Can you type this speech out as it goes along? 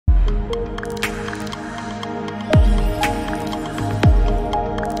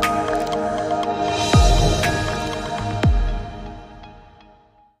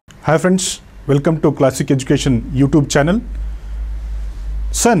Hi friends, welcome to Classic Education YouTube channel.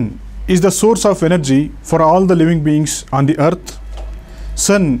 Sun is the source of energy for all the living beings on the earth.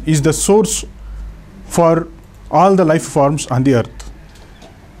 Sun is the source for all the life forms on the earth.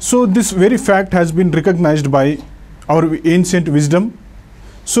 So this very fact has been recognized by our ancient wisdom.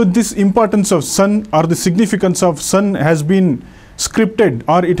 So this importance of sun or the significance of sun has been scripted,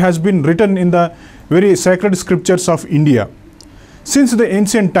 or it has been written in the very sacred scriptures of India. Since the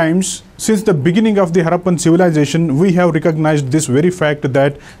ancient times, since the beginning of the Harappan civilization, we have recognized this very fact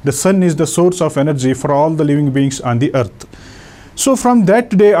that the sun is the source of energy for all the living beings on the earth. So from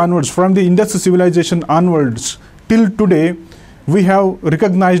that day onwards, from the Indus civilization onwards till today, we have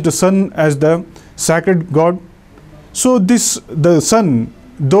recognized the sun as the sacred god. So the sun,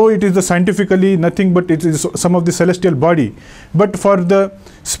 though it is the scientifically nothing but it is some of the celestial body, but for the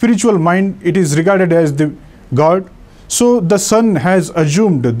spiritual mind it is regarded as the god. So the sun has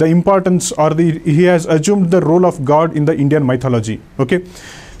assumed the importance, or he has assumed the role of God in the Indian mythology. Okay,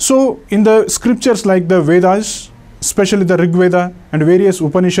 so in the scriptures like the Vedas, especially the Rig Veda and various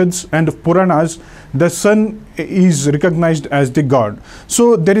Upanishads and Puranas, the sun is recognized as the god.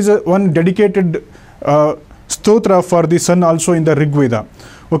 So there is one dedicated stotra for the sun also in the Rig Veda.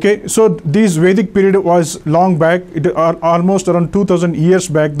 Okay, so this Vedic period was long back, almost around 2000 years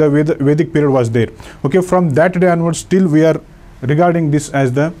back the Vedic period was there. Okay, from that day onwards still we are regarding this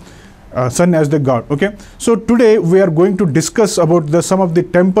as the sun as the god. Okay, so today we are going to discuss about some of the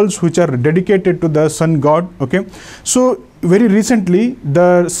temples which are dedicated to the sun god. Okay, so very recently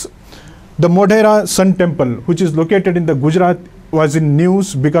the Modhera sun temple, which is located in the Gujarat, was in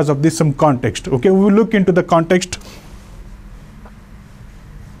news because of this some context. Okay, we will look into the context.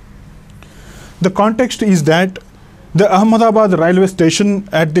 The context is that the Ahmedabad railway station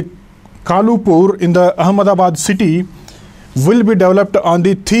at the Kalupur in the Ahmedabad city will be developed on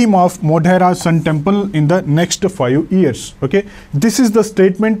the theme of Modhera Sun Temple in the next 5 years. Okay, this is the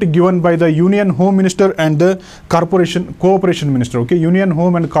statement given by the Union Home Minister and the Cooperation Minister. Okay, Union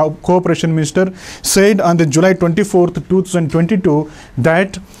Home and Cooperation Minister said on the July 24th, 2022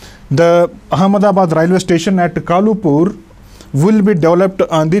 that the Ahmedabad railway station at Kalupur will be developed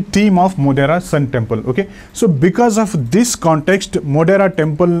on the theme of Modhera Sun Temple. Okay, so because of this context, Modhera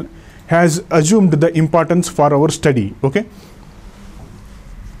Temple has assumed the importance for our study. Okay,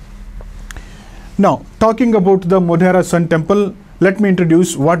 now talking about the Modhera Sun Temple, let me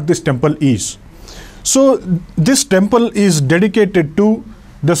introduce what this temple is. So this temple is dedicated to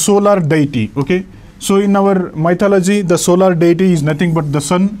the solar deity. Okay, so in our mythology the solar deity is nothing but the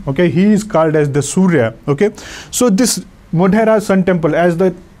sun. Okay, he is called as the Surya. Okay, so this Modhera Sun Temple, as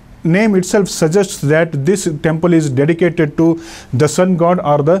the name itself suggests, that this temple is dedicated to the sun god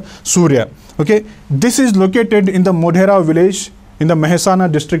or the Surya. Okay, this is located in the Modhera village in the Mehsana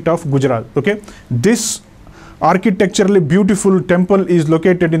district of Gujarat. Okay, this architecturally beautiful temple is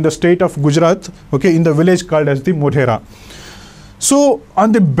located in the state of Gujarat. Okay, in the village called as the Modhera. So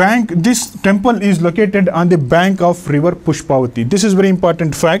on the bank, this temple is located on the bank of river Pushpavati. This is very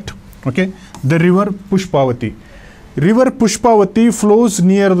important fact. Okay, the river Pushpavati. River Pushpavati flows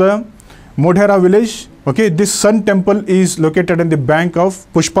near the Modhera village. Okay, this sun temple is located on the bank of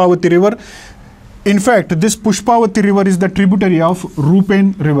Pushpavati river. In fact, this Pushpavati river is the tributary of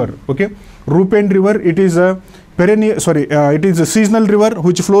Rupen river. Okay, Rupen river, it is a it is a seasonal river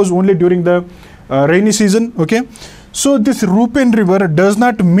which flows only during the rainy season. Okay, so this Rupen river does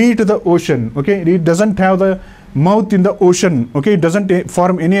not meet the ocean. Okay, it doesn't have the mouth in the ocean. Okay, it doesn't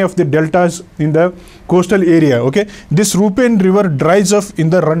form any of the deltas in the coastal area. Okay, this Rupen river dries up in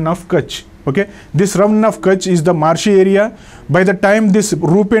the run of Kutch. Okay, this run of Kutch is the marshy area. By the time this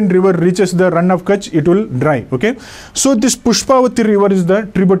Rupen river reaches the run of Kutch, it will dry. Okay, so this Pushpavati river is the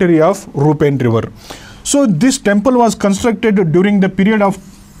tributary of Rupen river. So this temple was constructed during the period of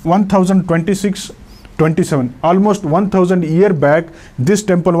 1026-27, almost 1000 years back. This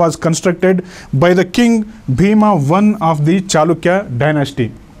temple was constructed by the king Bhima I of the Chalukya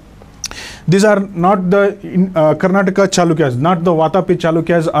dynasty. These are not the Karnataka Chalukyas, not the Vatapi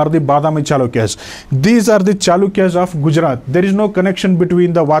Chalukyas or the Badami Chalukyas. These are the Chalukyas of Gujarat. There is no connection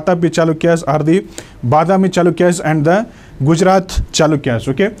between the Vatapi Chalukyas or the Badami Chalukyas and the Gujarat Chalukyas.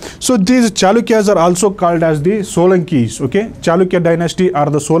 Okay, so these Chalukyas are also called as the Solankis. Okay, Chalukya dynasty or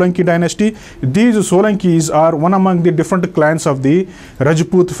the Solanki dynasty. These Solankis are one among the different clans of the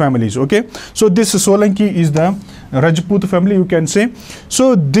Rajput families. Okay, so this Solanki is the Rajput family, you can say.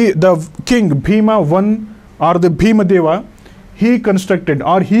 So the king Bhima I or the Bhima Deva, he constructed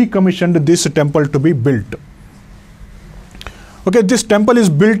or he commissioned this temple to be built. Okay, this temple is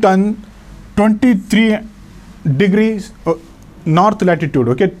built on 23 degrees north latitude,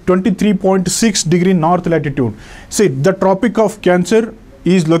 okay, 23.6 degree north latitude. See, the Tropic of Cancer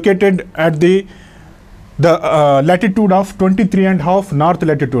is located at the latitude of 23.5 north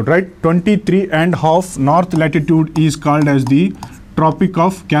latitude, right? 23.5 north latitude is called as the Tropic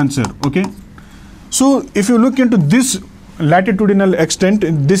of Cancer, okay. So if you look into this latitudinal extent,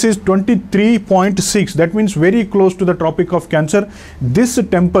 this is 23.6, that means very close to the Tropic of Cancer. This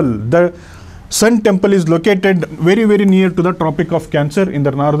temple, the Sun temple, is located very near to the Tropic of Cancer in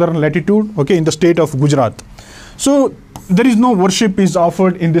the northern latitude, okay, in the state of Gujarat. So there is no worship is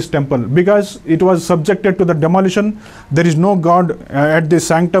offered in this temple because it was subjected to the demolition. There is no god at the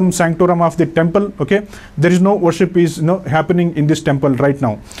sanctorum of the temple, okay. There is no worship is happening in this temple right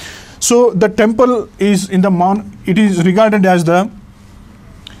now. So the temple is in the it is regarded as the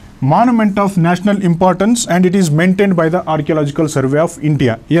monument of national importance, and it is maintained by the Archaeological Survey of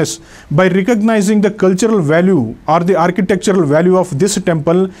India. Yes, by recognizing the cultural value or the architectural value of this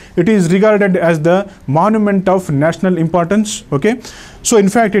temple, it is regarded as the monument of national importance, okay. So in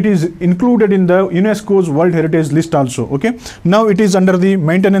fact, it is included in the UNESCO's World Heritage List also, okay. Now it is under the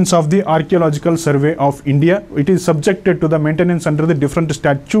maintenance of the Archaeological Survey of India. It is subjected to the maintenance under the different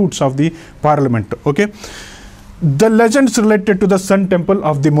statutes of the Parliament, okay. The legends related to the Sun Temple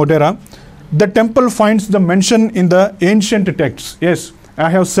of the Modhera. The temple finds the mention in the ancient texts. Yes,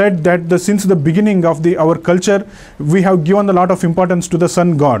 I have said that since the beginning of our culture, we have given a lot of importance to the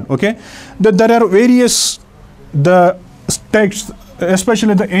sun god, okay. There are various texts,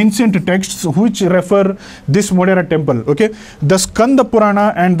 especially the ancient texts, which refer this Modhera temple, okay. The Skanda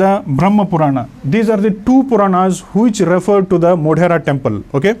Purana and the Brahma Purana, these are the two Puranas which refer to the Modhera temple,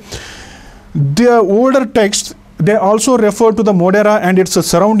 okay. The older texts, they also refer to the Modhera and its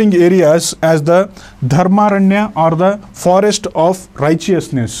surrounding areas as the Dharmaranya, or the forest of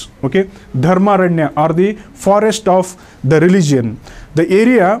righteousness, okay. Dharmaranya, or the forest of the religion. The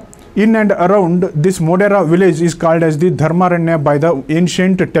area in and around this Modhera village is called as the Dharmaranya by the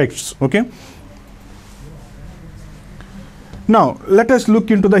ancient texts, okay. Now let us look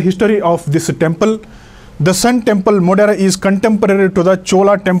into the history of this temple. The Sun Temple Modhera is contemporary to the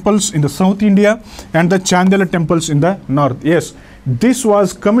Chola temples in the South India and the Chandela temples in the north. Yes, this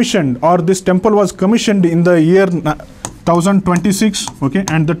was commissioned, or this temple was commissioned in the year 1026, okay,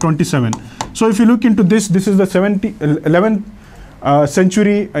 and the 27. So if you look into this is the 11th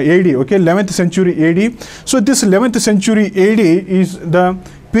century AD, okay, 11th century AD. So this 11th century AD is the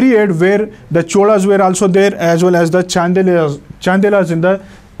period where the Cholas were also there, as well as the Chandelas in the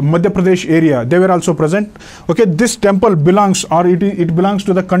Madhya Pradesh area, they were also present, okay. This temple belongs, or it belongs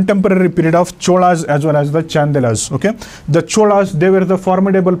to the contemporary period of Cholas as well as the Chandelas, okay. The Cholas, they were the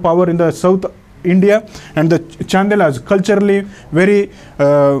formidable power in the South India, and the Chandelas, culturally very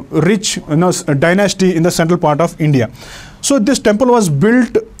rich dynasty in the central part of India. So this temple was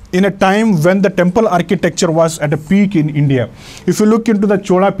built in a time when the temple architecture was at a peak in India. If you look into the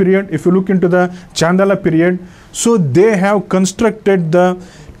Chola period, if you look into the Chandala period, so they have constructed the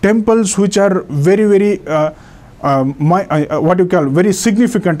temples which are very very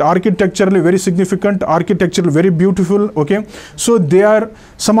significant, architecturally very significant, architecturally very beautiful, okay. So they are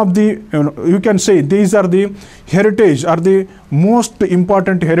some of the, you can say these are the heritage, or the most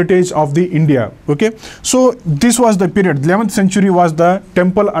important heritage of the India, okay. So this was the period, 11th century was the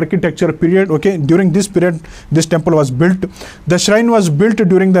temple architecture period, okay. During this period, this temple was built. The shrine was built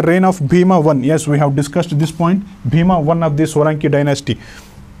during the reign of Bhima I. Yes, we have discussed this point, Bhima I of the Solanki dynasty.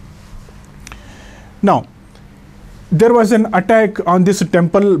 Now, there was an attack on this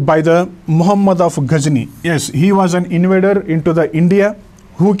temple by the Muhammad of Ghazni. Yes, he was an invader into the India,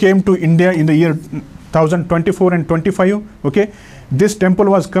 who came to India in the year 1024 and 25, okay. This temple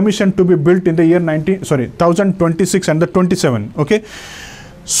was commissioned to be built in the year 1026 and the 27, okay.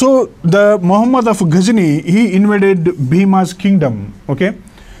 So the Muhammad of Ghazni, he invaded Bhima's kingdom, okay.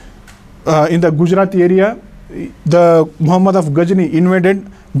 In the Gujarat area, the Muhammad of Ghazni invaded.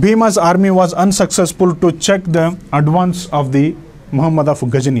 Bhima's army was unsuccessful to check the advance of the Muhammad of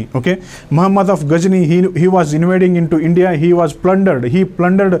Ghazni, okay. Muhammad of Ghazni, he was invading into India. He was plundered. He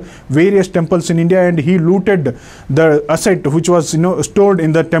plundered various temples in India, and he looted the asset which was stored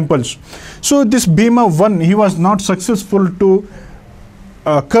in the temples. So this Bhima I, he was not successful to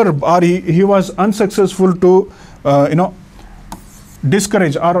curb, or he was unsuccessful to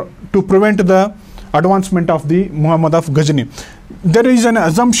discourage or to prevent the advancement of the Muhammad of Ghazni. There is an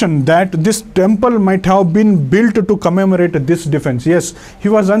assumption that this temple might have been built to commemorate this defense. Yes, he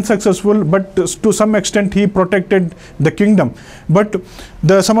was unsuccessful, but to some extent he protected the kingdom. But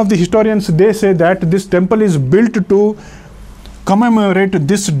some of the historians, they say that this temple is built to commemorate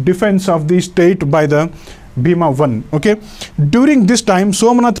this defense of the state by the Bhima I. Okay, during this time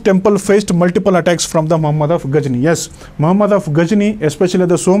Somnath temple faced multiple attacks from the Muhammad of Ghazni. Yes, Muhammad of Ghazni, especially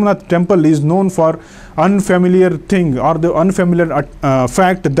the Somnath temple, is known for unfamiliar thing or the unfamiliar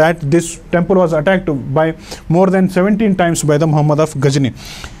fact that this temple was attacked by more than 17 times by the Muhammad of Ghazni.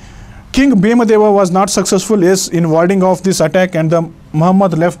 King Bhimadeva was not successful, yes, in warding off this attack, and the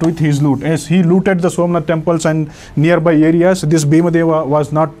Muhammad left with his loot. Yes, he looted the Somnath temples and nearby areas. This Bhimadeva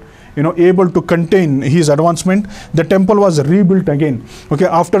was not able to contain his advancement. The temple was rebuilt again. Okay,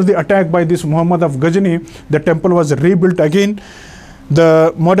 after the attack by this Muhammad of Ghazni, the temple was rebuilt again.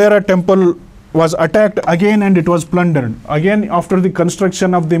 The Modhera temple was attacked again and it was plundered. Again, after the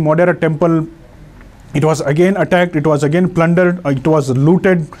construction of the Modhera temple, it was again attacked, it was again plundered, it was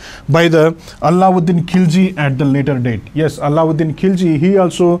looted by the Alauddin Khilji at the later date. Yes, Alauddin Khilji, he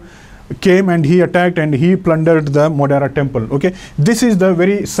also came and he attacked and he plundered the Modhera temple. Okay, this is the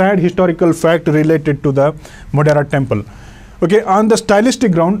very sad historical fact related to the Modhera temple. Okay, on the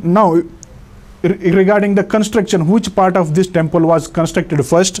stylistic ground, now regarding the construction, which part of this temple was constructed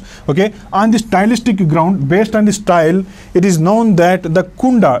first. Okay, on the stylistic ground, based on the style, it is known that the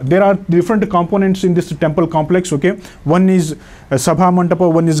kunda, there are different components in this temple complex. Okay, one is Sabha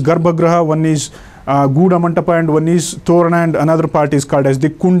Mantapa, one is Garbhagriha, one is Guda Mantapa, and one is Torana, and another part is called as the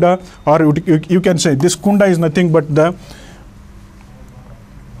kunda, or you can say this kunda is nothing but the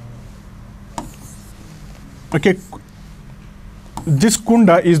this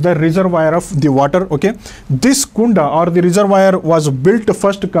kunda is the reservoir of the water. Okay, this kunda or the reservoir was built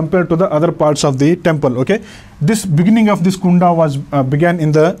first compared to the other parts of the temple. Okay, this beginning of this kunda was began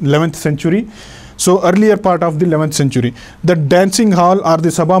in the 11th century. So earlier part of the 11th century. The dancing hall or the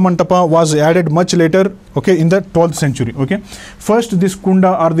Sabha Mantapa was added much later. Okay, in the 12th century. Okay, first this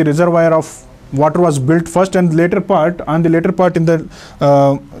kunda or the reservoir of water was built first, and later part, on the later part in the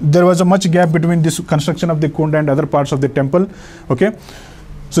there was a much gap between this construction of the kunda and other parts of the temple. Okay,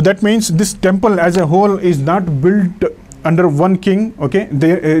 so that means this temple as a whole is not built under one king. Okay,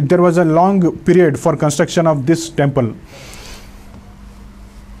 there was a long period for construction of this temple.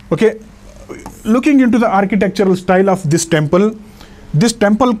 Okay, looking into the architectural style of this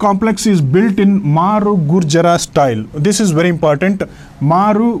temple complex is built in Maru Gurjara style. This is very important,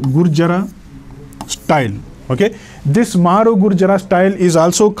 Maru Gurjara style. Okay, this Maru Gurjara style is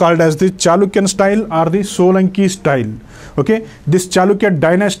also called as the Chalukyan style or the Solanki style. Okay, this Chalukya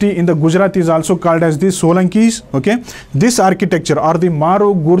dynasty in the Gujarat is also called as the Solankis. Okay, this architecture or the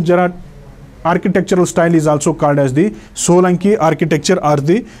Maru Gurjara architectural style is also called as the Solanki architecture or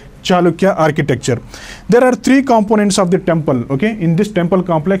the Chalukya architecture. There are three components of the temple. Okay, in this temple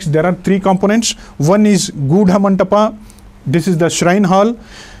complex there are three components. One is Gudha Mantapa, this is the shrine hall,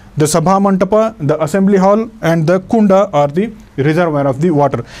 the Sabha Mantapa, the assembly hall, and the kunda or the reservoir of the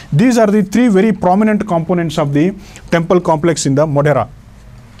water. These are the three very prominent components of the temple complex in the Modhera.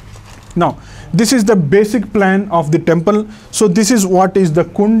 Now this is the basic plan of the temple. So this is what is the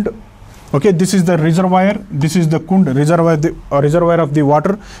kund. Okay, this is the reservoir, this is the kund, reservoir of the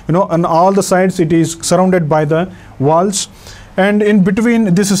water. On all the sides it is surrounded by the walls, and in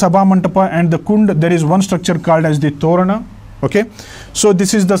between this is Sabha Mantapa and the kund there is one structure called as the Torana. Okay, so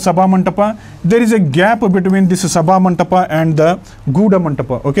this is the Sabha Mantapa. There is a gap between this Sabha Mantapa and the Guda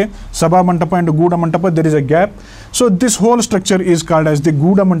Mantapa. Okay, Sabha Mantapa and Guda Mantapa, there is a gap. So this whole structure is called as the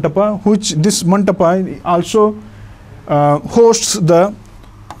Guda Mantapa, which this Mantapa also hosts the,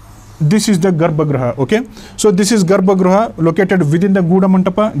 this is the Garbhagriha. Okay, so this is Garbhagriha located within the Guda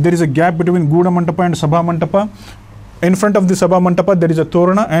Mantapa. There is a gap between Guda Mantapa and Sabha Mantapa. In front of the Sabha Mantapa there is a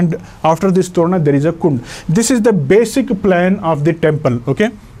Torana, and after this Torana there is a kund. This is the basic plan of the temple.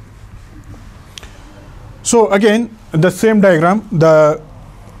 Okay, so again the same diagram, the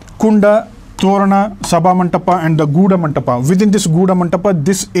kunda, Torana, Sabha Mantapa and the Guda Mantapa. Within this Guda Mantapa,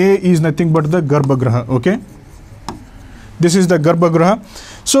 this A is nothing but the Garbhagriha. Okay, this is the Garbhagriha.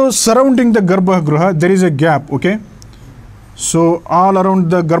 So surrounding the Garbhagriha there is a gap. Okay, so all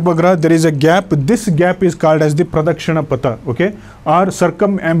around the Garbhagriha there is a gap. This gap is called as the Pradakshina Patha. Okay, or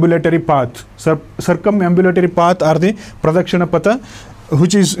circumambulatory path. Circumambulatory path or the Pradakshina Patha,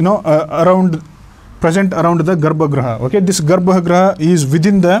 which is present around the Garbhagriha. Okay, this Garbhagriha is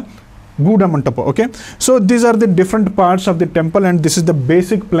within the Guda Mantapa. Okay, so these are the different parts of the temple, and this is the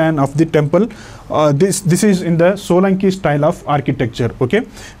basic plan of the temple. This is in the Solanki style of architecture. Okay,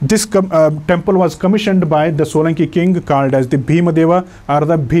 this temple was commissioned by the Solanki king called as the Bhimadeva or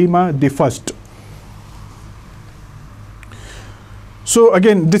the Bhima the First. So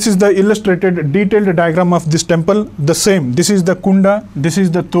again, this is the illustrated detailed diagram of this temple. The same, this is the kunda, this is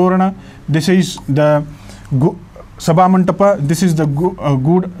the Torana, this is the Sabha Mantapa. This is the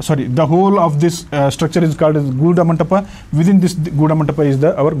the whole of this structure is called as Guda Mantapa. Within this Guda Mantapa is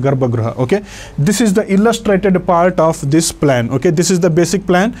our Garbhagriha. Okay, this is the illustrated part of this plan. Okay, this is the basic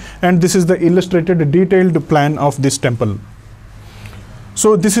plan, and this is the illustrated detailed plan of this temple.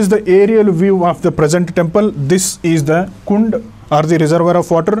 So this is the aerial view of the present temple. This is the Kund, or the reservoir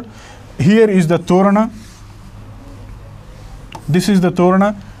of water. Here is the Torana. This is the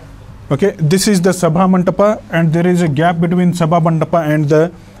Torana. Okay, this is the Sabha Mantapa, and there is a gap between Sabha Mantapa and the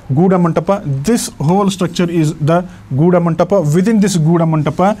Guda Mantapa. This whole structure is the Guda Mantapa. Within this Guda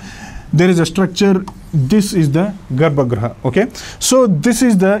Mantapa, there is a structure. This is the Garbhagriha. Okay, so this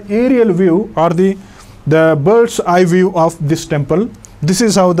is the aerial view, or the bird's eye view of this temple. This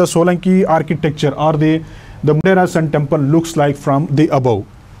is how the Solanki architecture, or the Modhera Sun temple looks like from the above.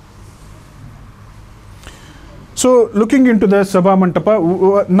 So looking into the Sabha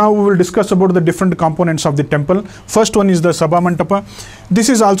Mantapa, now we will discuss about the different components of the temple. First one is the Sabha Mantapa. This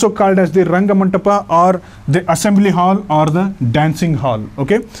is also called as the Ranga Mantapa, or the assembly hall, or the dancing hall.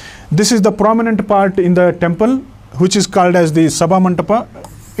 Okay, this is the prominent part in the temple, which is called as the Sabha Mantapa.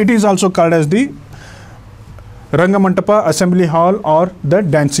 It is also called as the Ranga Mantapa, assembly hall, or the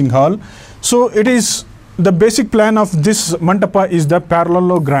dancing hall. So it is the basic plan of this Mantapa is the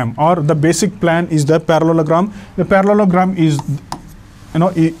parallelogram, or the basic plan is the parallelogram. The parallelogram is,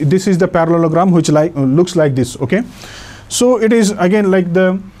 this is the parallelogram, which looks like this. Okay, so it is again like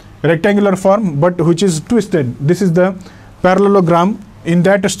the rectangular form, but which is twisted. This is the parallelogram. In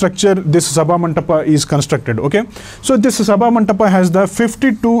that structure, this Sabha Mantapa is constructed. Okay, so this Sabha Mantapa has the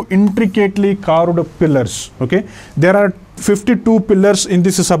 52 intricately carved pillars. Okay, there are 52 pillars in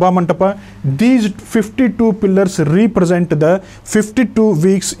this Sabha Mantapa. These 52 pillars represent the 52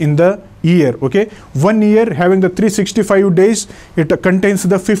 weeks in the year. Okay, 1 year having the 365 days, it contains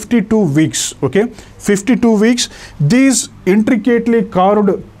the 52 weeks. Okay, 52 weeks. These intricately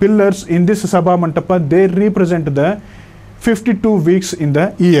carved pillars in this Sabha Mantapa, they represent the 52 weeks in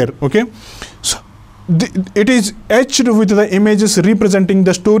the year. Okay, so it is etched with the images representing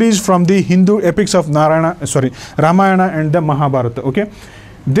the stories from the Hindu epics of Ramayana and the Mahabharata. Okay,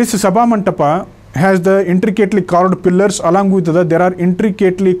 this Sabha Mantapa has the intricately carved pillars, along with there are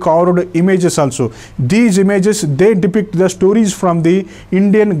intricately carved images also. These images, they depict the stories from the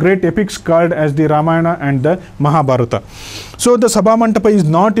Indian great epics called as the Ramayana and the Mahabharata. So the Sabha Mantapa is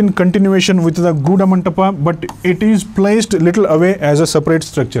not in continuation with the Guda Mantapa, but it is placed little away as a separate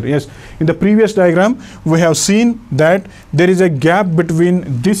structure. Yes, in the previous diagram we have seen that there is a gap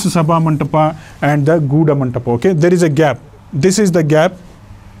between this Sabha Mantapa and the Guda Mantapa. Okay, there is a gap. This is the gap.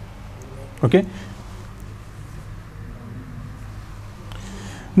 Okay,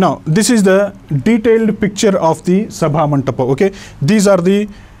 now this is the detailed picture of the Sabha Mantapa. Okay, these are the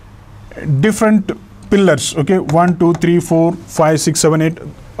different pillars. Okay, 1 2 3 4 5 6 7 8,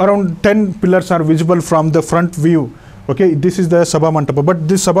 around 10 pillars are visible from the front view. Okay, this is the Sabha Mantapa, but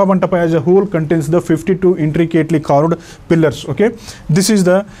this Sabha Mantapa as a whole contains the 52 intricately carved pillars. Okay, this is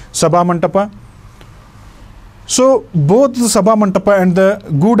the Sabha Mantapa. So both the Sabha Mantapa and the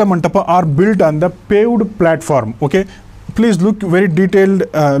Guda Mantapa are built on the paved platform. Okay, please look very detailed,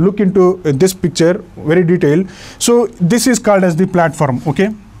 look into this picture very detailed. So this is called as the platform.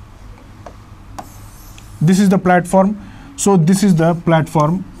 Okay, this is the platform. So this is the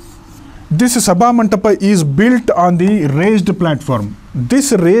platform. This Sabha Mantapa is built on the raised platform.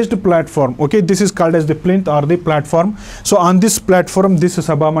 This raised platform, okay, this is called as the plinth or the platform. So on this platform, this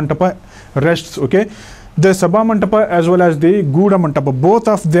Sabha Mantapa rests. Okay, the Sabha Mantapa as well as the Guda Mantapa, both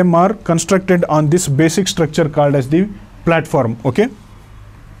of them are constructed on this basic structure called as the platform. Okay,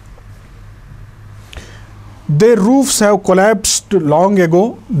 their roofs have collapsed long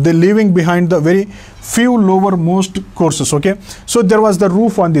ago, they leaving behind the very few lowermost courses. Okay, so there was the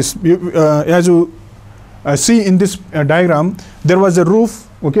roof on this, as you see in this diagram, there was a roof.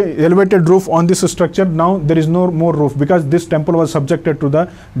 Okay, elevated roof on this structure. Now there is no more roof because this temple was subjected to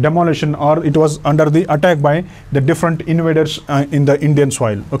the demolition, or it was under the attack by the different invaders in the Indian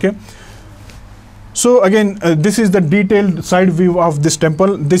soil. Okay, so again this is the detailed side view of this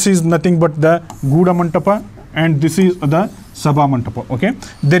temple. This is nothing but the Guda Mantapa, and this is the Sabha Mantapa. Okay,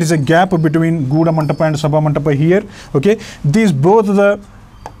 there is a gap between Guda Mantapa and Sabha Mantapa here. Okay, these both the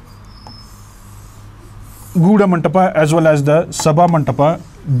Guda Mantapa as well as the Sabha Mantapa,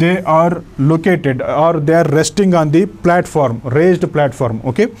 they are located, or they are resting on the platform, raised platform.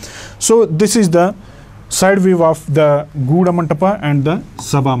 Okay, so this is the side view of the Guda Mantapa and the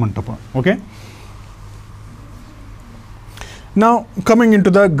Sabha Mantapa. Okay, now coming into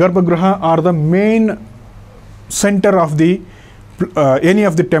the Garbhagriha, or the main center of the any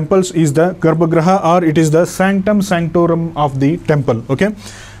of the temples is the Garbhagriha, or it is the sanctum sanctorum of the temple. Okay,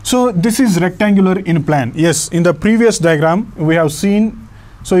 so this is rectangular in plan. Yes, in the previous diagram we have seen,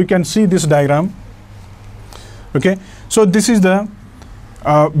 so you can see this diagram. Okay, so this is the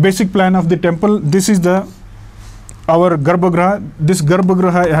basic plan of the temple. This is the our Garbhagriha. This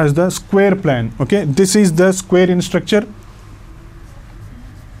Garbhagriha has the square plan. Okay, this is the square in structure.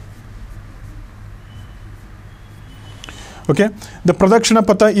 Okay, the Pradakshina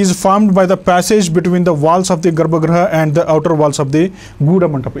Patha is formed by the passage between the walls of the Garbhagriha and the outer walls of the Guda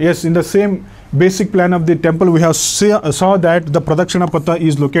Mantapa. Yes, in the same basic plan of the temple, we have saw that the Pradakshina Patha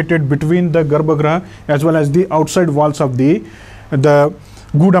is located between the Garbhagriha as well as the outside walls of the Guda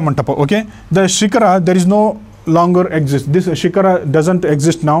Mantapa. Okay, the Shikara, there is no longer exist. This Shikara doesn't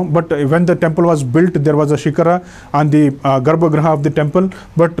exist now, but when the temple was built, there was a Shikara on the Garbhagriha of the temple,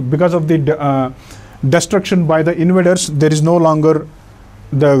 but because of the destruction by the invaders, there is no longer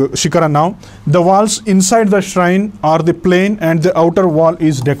the Shikara now. The walls inside the shrine are the plain and the outer wall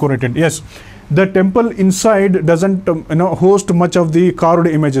is decorated. Yes, the temple inside doesn't host much of the carved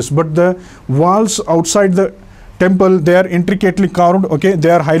images, but the walls outside the temple, they are intricately carved. Okay, they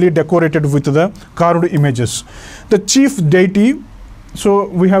are highly decorated with the carved images. The chief deity, so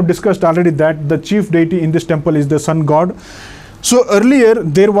we have discussed already that the chief deity in this temple is the sun god. So earlier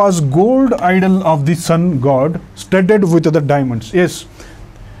there was gold idol of the sun god studded with the diamonds. Yes,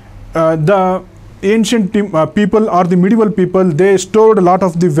 the ancient people or the medieval people, they stored a lot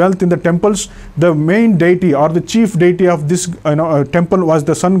of the wealth in the temples. The main deity or the chief deity of this temple was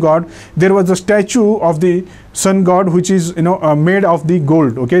the sun god. There was a statue of the sun god which is made of the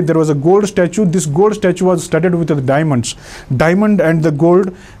gold. Okay, there was a gold statue. This gold statue was studded with the diamonds. Diamond and the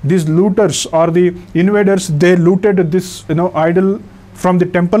gold, these looters or the invaders, they looted this idol from the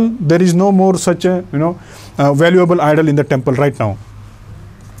temple. There is no more such a valuable idol in the temple right now.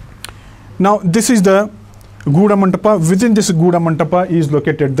 Now this is the Guda Mantapa. Within this Guda Mantapa is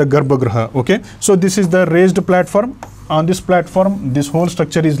located the Garbhagriha. Okay, so this is the raised platform. On this platform, this whole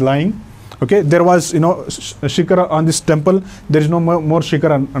structure is lying. Okay, there was Shikara on this temple. There is no more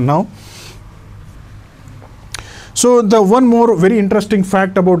Shikara now. So the one more very interesting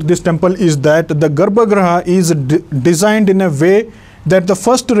fact about this temple is that the Garbhagriha is designed in a way that the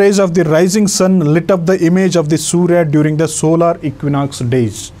first rays of the rising sun lit up the image of the Surya during the solar equinox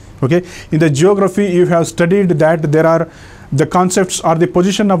days. Okay, in the geography you have studied that there are the concepts or the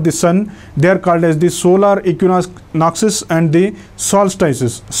position of the sun. They are called as the solar equinoxes and the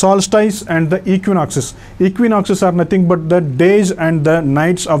solstices. Solstice and the equinoxes. Equinoxes are nothing but the days and the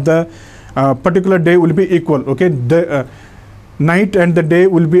nights of the particular day will be equal. Okay, the night and the day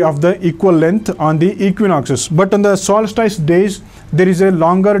will be of the equal length on the equinoxes, but on the solstice days there is a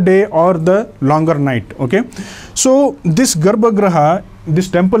longer day or the longer night. Okay, so this Garbhagriha, this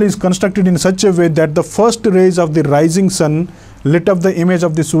temple is constructed in such a way that the first rays of the rising sun lit up the image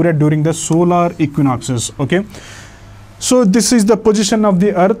of the Surya during the solar equinoxes. Okay, so this is the position of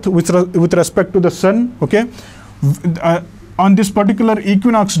the earth with respect to the sun. Okay, on this particular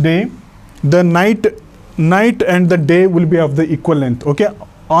equinox day, the night and the day will be of the equal length. Okay,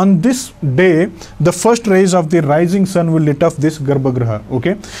 on this day the first rays of the rising sun will lit up this Garbhagriha.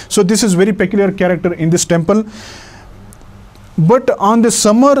 Okay, so this is very peculiar character in this temple. But on the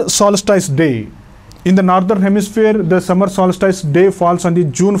summer solstice day, in the northern hemisphere, the summer solstice day falls on the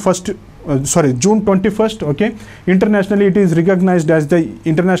June 21st. Okay, internationally it is recognized as the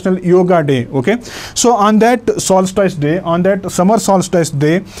International Yoga Day. Okay, so on that solstice day, on that summer solstice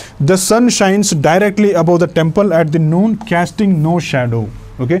day, the sun shines directly above the temple at the noon, casting no shadow.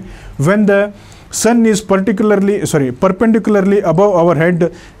 Okay, when the sun is perpendicularly above our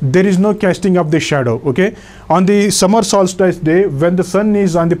head, there is no casting of the shadow. Okay, on the summer solstice day, when the sun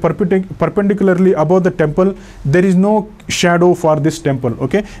is on the perpendicularly above the temple, there is no shadow for this temple.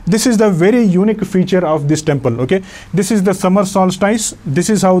 Okay, this is the very unique feature of this temple. Okay, this is the summer solstice. This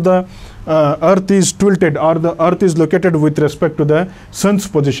is how the earth is tilted, or the earth is located with respect to the sun's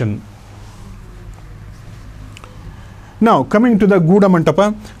position. Now coming to the Guda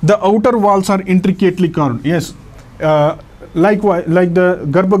Mantapa, the outer walls are intricately carved. Yes, likewise, like the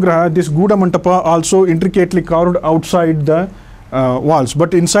Garbhagriha, this Guda Mantapa also intricately carved outside the walls,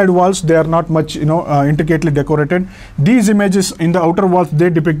 but inside walls they are not much intricately decorated. These images in the outer walls, they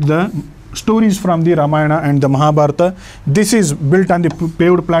depict the stories from the Ramayana and the Mahabharata. This is built on the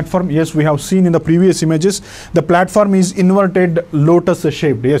paved platform. Yes, we have seen in the previous images, the platform is inverted lotus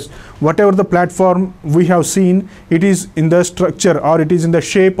shaped. Yes, whatever the platform we have seen, it is in the structure, or it is in the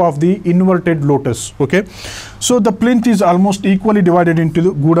shape of the inverted lotus. Okay, so the plinth is almost equally divided into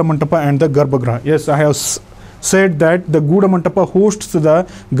the Guda Mantapa and the Garbhagriha. Yes, I have said that the Guda Mantapa hosts the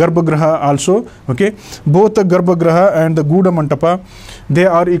Garbhagriha also. Okay, both the Garbhagriha and the Guda Mantapa, they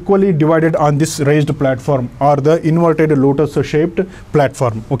are equally divided on this raised platform or the inverted lotus shaped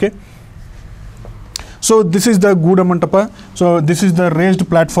platform. Okay, so this is the Guda Mantapa. So this is the raised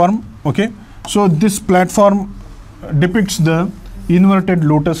platform. Okay, so this platform depicts the inverted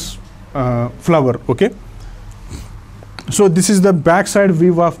lotus flower. Okay, so this is the backside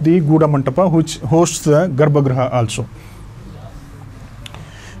view of the Guda Mantapa, which hosts the Garbhagriha also.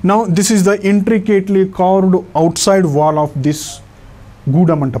 Now this is the intricately carved outside wall of this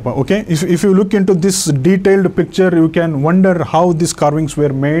Guda Mantapa. Okay, if you look into this detailed picture, you can wonder how these carvings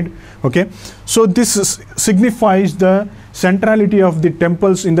were made. Okay, so this signifies the centrality of the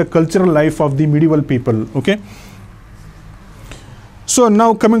temples in the cultural life of the medieval people. Okay, so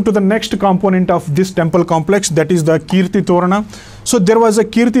now coming to the next component of this temple complex, that is the Kirti Torana. So there was a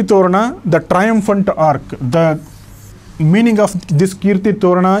Kirti Torana, the triumphant arc. The meaning of this Kirti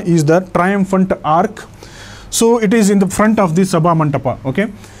Torana is the triumphant arc. So it is in the front of the Sabha Mantapa.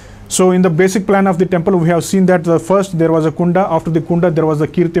 Okay, so in the basic plan of the temple, we have seen that the first there was a Kunda, after the Kunda there was the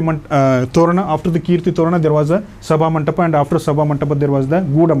Kirti Torana, after the Kirti Torana there was a Sabha Mantapa, and after Sabha Mantapa there was the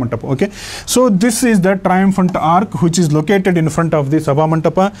Guda Mantapa. Okay, so this is the triumphant arc which is located in front of the Sabha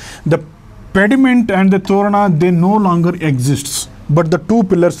Mantapa. The pediment and the Torana, they no longer exists, but the two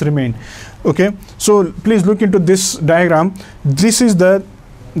pillars remain. Okay, so please look into this diagram. This is the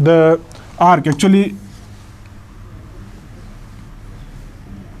arc. Actually,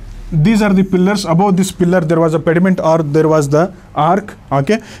 these are the pillars. Above this pillar there was a pediment or there was the arc.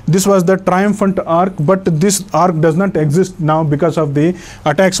 Okay, this was the triumphant arc, but this arc does not exist now because of the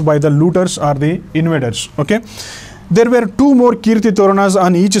attacks by the looters or the invaders. Okay, there were two more Kirti Toranas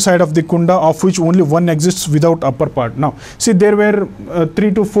on each side of the Kunda, of which only one exists without upper part. Now see, there were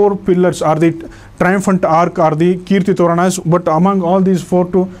 3 to 4 pillars or the triumphant arc or the Kirti Toranas, but among all these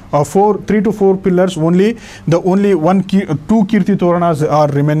 3 to 4 pillars, only two Kirti Toranas are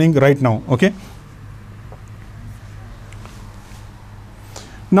remaining right now. Okay,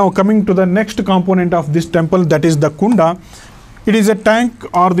 now coming to the next component of this temple, that is the Kunda. It is a tank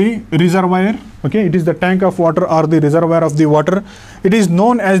or the reservoir. Okay, it is the tank of water or the reservoir of the water. It is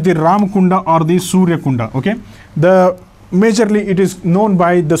known as the Ram Kunda or the Surya Kunda. Okay, majorly it is known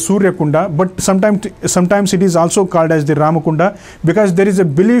by the Surya Kunda, but sometimes it is also called as the Ramakunda, because there is a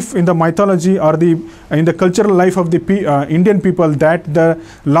belief in the mythology or in the cultural life of the Indian people that the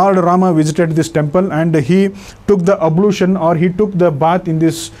Lord Rama visited this temple and he took the ablution or he took the bath in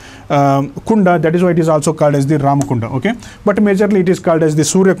this Kunda. That is why it is also called as the Ramakunda. Okay, but majorly it is called as the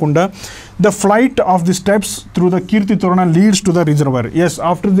Surya Kunda. The flight of the steps through the Kirti Torana leads to the reservoir. Yes,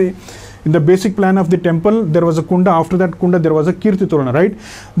 in the basic plan of the temple, there was a Kunda. After that Kunda, there was a Kirti Torana, right?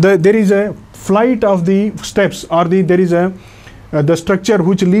 There is a flight of the steps, or there is the structure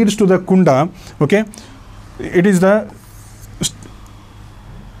which leads to the Kunda. Okay, it is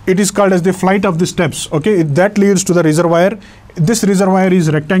called as the flight of the steps. Okay, that leads to the reservoir. This reservoir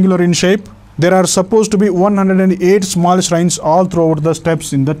is rectangular in shape. There are supposed to be 108 small shrines all throughout the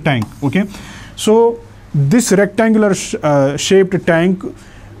steps in the tank. Okay, so this rectangular shaped tank,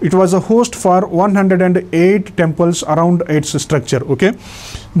 it was a host for 108 temples around its structure. Okay,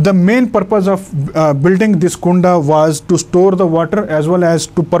 the main purpose of building this Kunda was to store the water as well as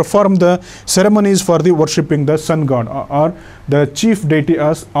to perform the ceremonies for the worshipping the sun god or the chief deity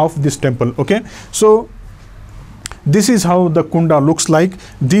of this temple. Okay, so this is how the Kunda looks like.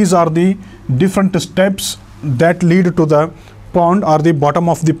 These are the different steps that lead to the pond or the bottom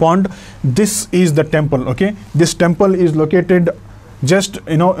of the pond. This is the temple. Okay, this temple is located just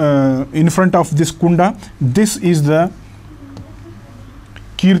in front of this Kunda. This is the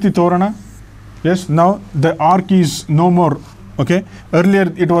Kirti Torana. Yes, now the arc is no more. Okay,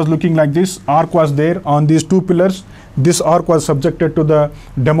 earlier it was looking like this. Arc was there on these two pillars. This arc was subjected to the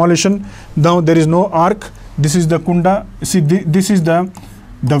demolition. Now there is no arc. This is the Kunda. See, this is the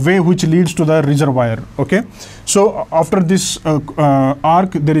way which leads to the reservoir. Okay, so after this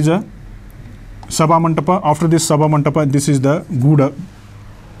arc, there is a Sabha Mantapa. After this Sabha Mantapa, this is the Guda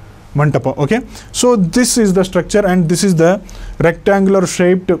Mantapa. Okay, so this is the structure and this is the rectangular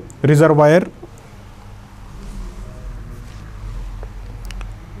shaped reservoir.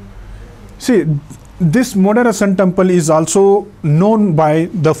 See, this Modhera Sun Temple is also known by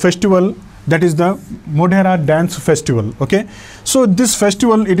the festival, that is the Modhera Dance Festival. Okay, so this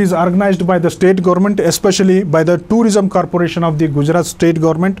festival, it is organized by the state government, especially by the Tourism Corporation of the Gujarat state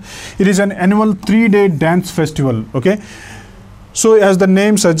government. It is an annual 3-day dance festival. Okay, So as the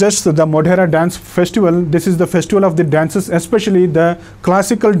name suggests, the Modhera dance festival, this is the festival of the dances, especially the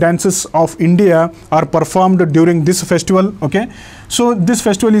classical dances of India are performed during this festival. Okay, so this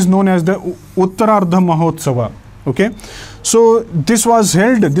festival is known as the Uttarardha Mahotsava. Okay, so this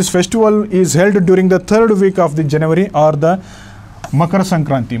festival is held during the third week of the January, or the Makara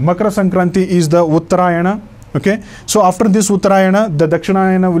Sankranti. Makara Sankranti is the Uttarayana. Okay, so after this Uttarayana, the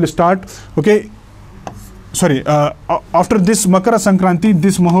Dakshinayana will start. Okay, after this Makara Sankranti,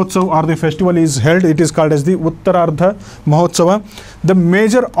 this Mahotsav or the festival is held. It is called as the Uttarardha Mahotsava. The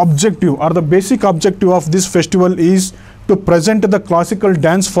major objective or the basic objective of this festival is to present the classical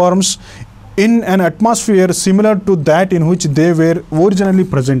dance forms in an atmosphere similar to that in which they were originally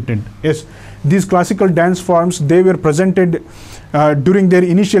presented. Yes, these classical dance forms, they were presented during their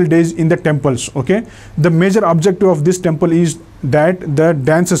initial days in the temples. Okay, the major objective of this temple is that the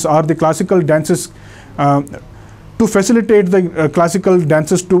dances or the classical dances, to facilitate the classical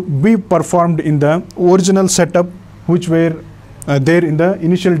dances to be performed in the original setup which were there in the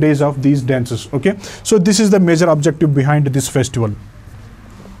initial days of these dances. Okay, so this is the major objective behind this festival.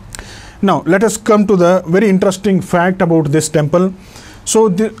 Now let us come to the very interesting fact about this temple.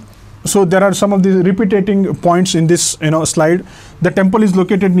 So there are some of the repeating points in this slide. The temple is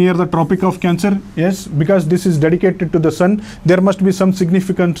located near the Tropic of Cancer. Yes, because this is dedicated to the sun, there must be some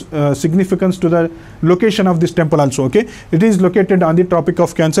significance to the location of this temple also. Okay, it is located on the Tropic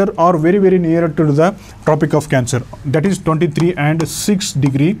of Cancer, or very near to the Tropic of Cancer, that is 23 and 6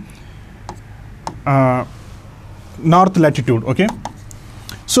 degree north latitude. Okay,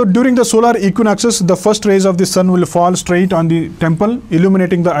 so during the solar equinoxes, the first rays of the sun will fall straight on the temple,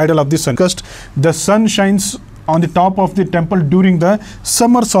 illuminating the idol of the sun. Because the sun shines on the top of the temple during the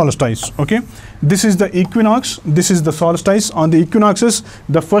summer solstice. Okay, this is the equinox, this is the solstice. On the equinoxes,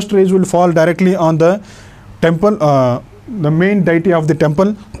 the first rays will fall directly on the temple, the main deity of the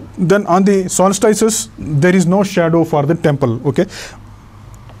temple. Then on the solstices, there is no shadow for the temple. Okay,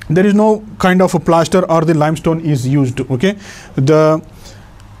 there is no kind of a plaster or the limestone is used. Okay,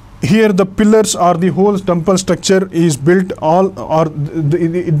 here the pillars or the whole temple structure is built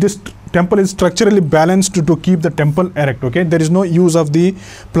this temple is structurally balanced to keep the temple erect. Okay, there is no use of the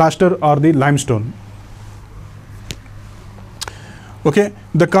plaster or the limestone. Okay,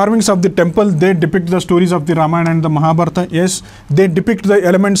 the carvings of the temple, they depict the stories of the Ramayana and the Mahabharata. Yes, they depict the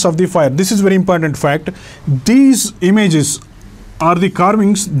elements of the fire. This is very important fact. These images or the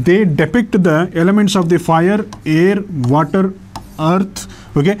carvings, they depict the elements of the fire, air, water, earth.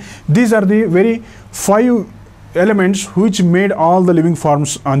 Okay, these are the very 5 elements which made all the living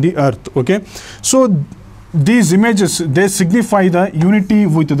forms on the earth. Okay, so these images, they signify the unity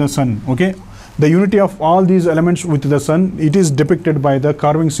with the sun. Okay, the unity of all these elements with the sun, it is depicted by the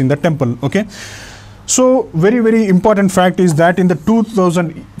carvings in the temple. Okay, so very important fact is that in the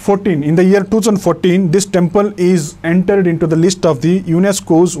year 2014, this temple is entered into the list of the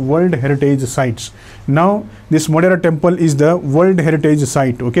UNESCO's World Heritage Sites. Now this Modhera temple is the World Heritage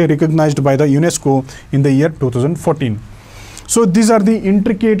Site, okay, recognized by the UNESCO in the year 2014. So these are the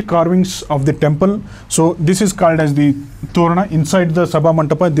intricate carvings of the temple. So this is called as the Torana. Inside the Sabha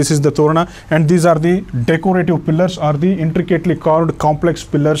Mantapa, this is the Torana, and these are the decorative pillars or the intricately carved complex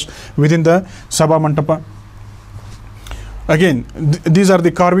pillars within the Sabha Mantapa. Again, these are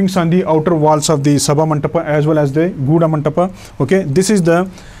the carvings on the outer walls of the Sabha Mantapa as well as the Guda Mantapa. Okay, this is the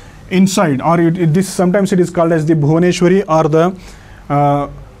inside, or this sometimes it is called as the Bhuvaneshwari, or the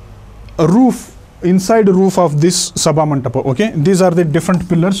inside roof of this Sabha Mantapa. Okay, these are the different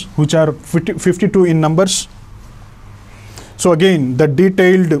pillars which are 52 in numbers. So again, the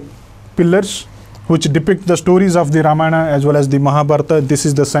detailed pillars which depict the stories of the Ramayana as well as the Mahabharata. This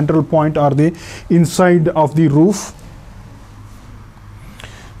is the central point or the inside of the roof.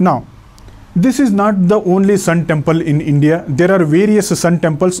 Now, this is not the only sun temple in India. There are various sun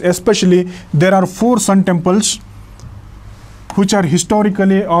temples, especially there are 4 sun temples which are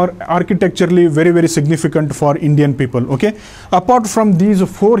historically or architecturally very significant for Indian people. Okay, apart from these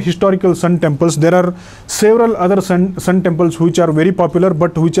 4 historical sun temples, there are several other sun temples which are very popular,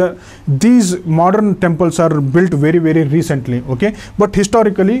 but these modern temples are built very recently. Okay, but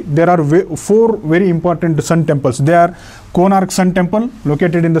historically there are 4 very important sun temples. They are Konark Sun Temple,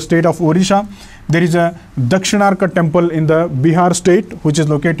 located in the state of Odisha. There is a Dakshinarka temple in the Bihar state, which is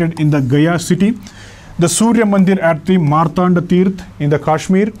located in the Gaya city. The Surya Mandir at the Martanda Tirth in the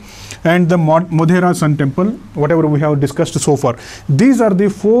Kashmir, and the Modhera Sun Temple, whatever we have discussed so far. These are the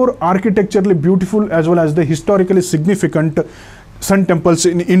 4 architecturally beautiful as well as the historically significant sun temples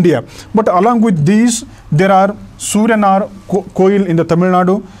in India. But along with these, there are Suryanar Koil in the Tamil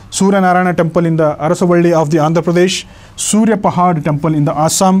Nadu, Suryanarayana temple in the Arasavalli of the Andhra Pradesh, Surya Pahad temple in the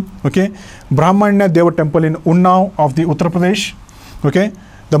Assam, okay, Brahmanya Deva temple in Unnao of the Uttar Pradesh, okay,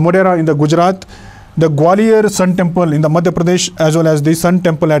 the Modhera in the Gujarat, the Gwalior Sun temple in the Madhya Pradesh, as well as the Sun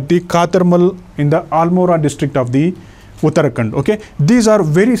temple at the Katarmal in the Almora district of the Uttarakhand. Okay, these are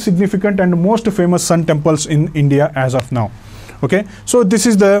very significant and most famous sun temples in India as of now. Okay, so this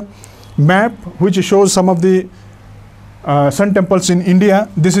is the map which shows some of the sun temples in India.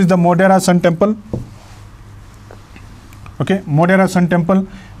 This is the Modhera Sun temple. Okay, Modhera Sun temple.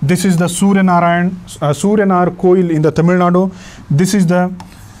 This is the Suryanar Koil in the Tamil Nadu. This is the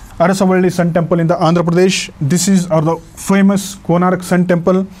Arasavalli Sun temple in the Andhra Pradesh. This is the famous Konark Sun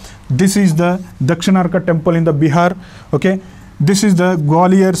temple. This is the Dakshinarka temple in the Bihar. Okay, this is the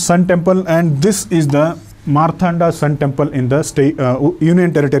Gwalior Sun temple, and this is the Marthanda Sun temple in the state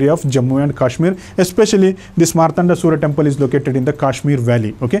Union Territory of Jammu and Kashmir. Especially this Marthanda Surya temple is located in the Kashmir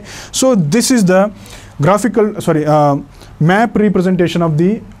Valley. Okay, so this is the graphical map representation of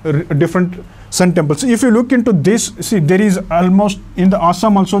the different sun temples. If you look into this, see, there is almost in the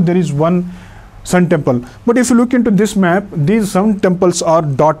Assam also there is one sun temple. But if you look into this map, these sun temples are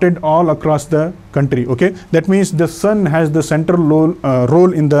dotted all across the country. Okay, that means the sun has the central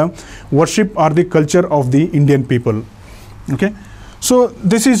role in the worship or the culture of the Indian people. Okay, so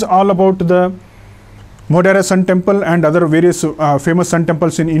this is all about the Modhera Sun temple and other various famous sun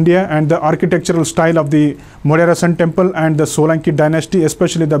temples in India, and the architectural style of the Modhera Sun temple and the Solanki dynasty,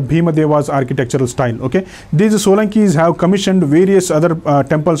 especially the Bhima Deva's architectural style. Okay, these Solankis have commissioned various other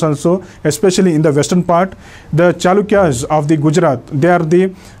temples also, especially in the western part. The Chalukyas of the Gujarat,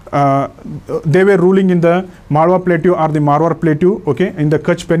 they were ruling in the Malwa Plateau or the Marwar Plateau, okay, in the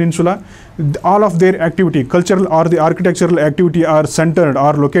Kutch Peninsula. All of their activity, cultural or the architectural activity, are centered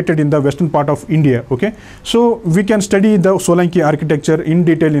or located in the western part of India. Okay, so we can study the Solanki architecture in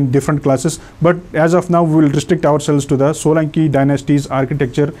detail in different classes, but as of now we will restrict ourselves to the Solanki dynasty's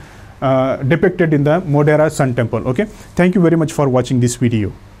architecture depicted in the Modhera Sun temple. Okay, thank you very much for watching this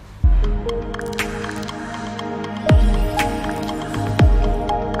video.